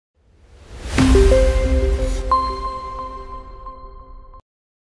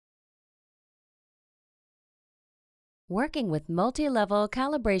working with multi-level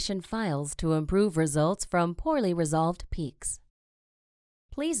calibration files to improve results from poorly resolved peaks.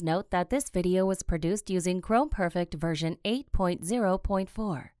 Please note that this video was produced using Chromperfect version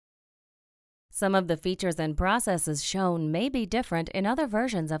 8.0.4. Some of the features and processes shown may be different in other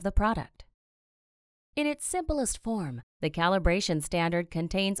versions of the product. In its simplest form, the calibration standard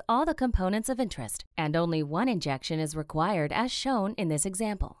contains all the components of interest, and only one injection is required as shown in this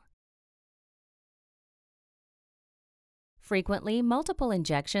example. Frequently, multiple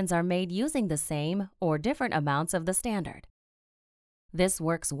injections are made using the same or different amounts of the standard. This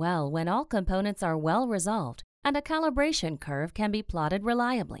works well when all components are well resolved and a calibration curve can be plotted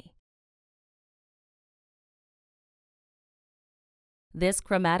reliably. This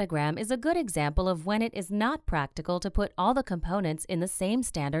chromatogram is a good example of when it is not practical to put all the components in the same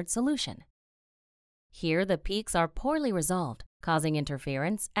standard solution. Here, the peaks are poorly resolved, causing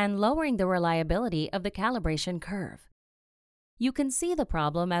interference and lowering the reliability of the calibration curve. You can see the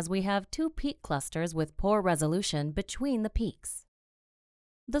problem as we have two peak clusters with poor resolution between the peaks.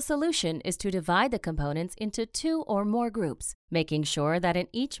 The solution is to divide the components into two or more groups, making sure that in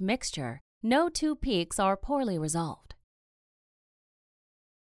each mixture, no two peaks are poorly resolved.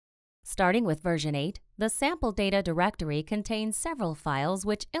 Starting with version 8, the sample data directory contains several files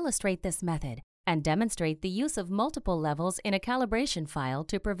which illustrate this method and demonstrate the use of multiple levels in a calibration file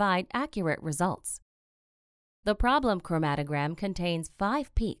to provide accurate results. The problem chromatogram contains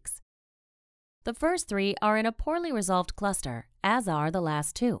 5 peaks. The first 3 are in a poorly resolved cluster, as are the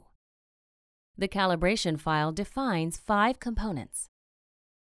last 2. The calibration file defines 5 components.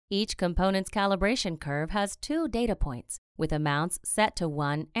 Each component's calibration curve has 2 data points, with amounts set to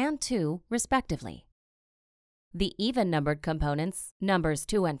 1 and 2, respectively. The even-numbered components, numbers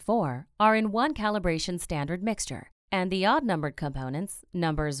 2 and 4, are in one calibration standard mixture, and the odd-numbered components,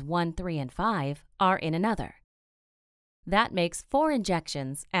 numbers 1, 3, and 5, are in another. That makes 4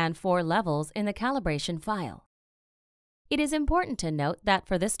 injections and 4 levels in the calibration file. It is important to note that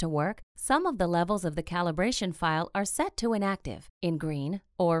for this to work, some of the levels of the calibration file are set to inactive in green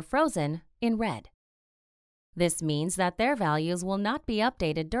or frozen in red. This means that their values will not be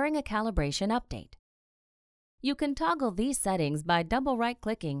updated during a calibration update. You can toggle these settings by double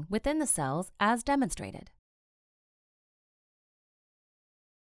right-clicking within the cells as demonstrated.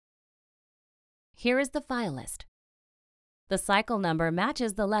 Here is the file list. The cycle number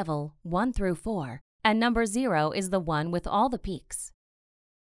matches the level 1 through 4, and number 0 is the one with all the peaks.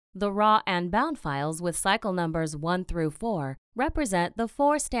 The raw and bound files with cycle numbers 1 through 4 represent the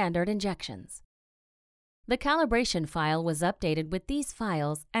 4 standard injections. The calibration file was updated with these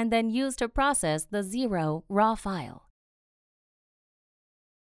files and then used to process the 0 raw file.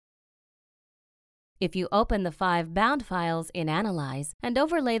 If you open the 5 bound files in Analyze and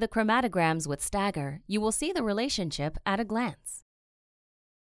overlay the chromatograms with Stagger, you will see the relationship at a glance.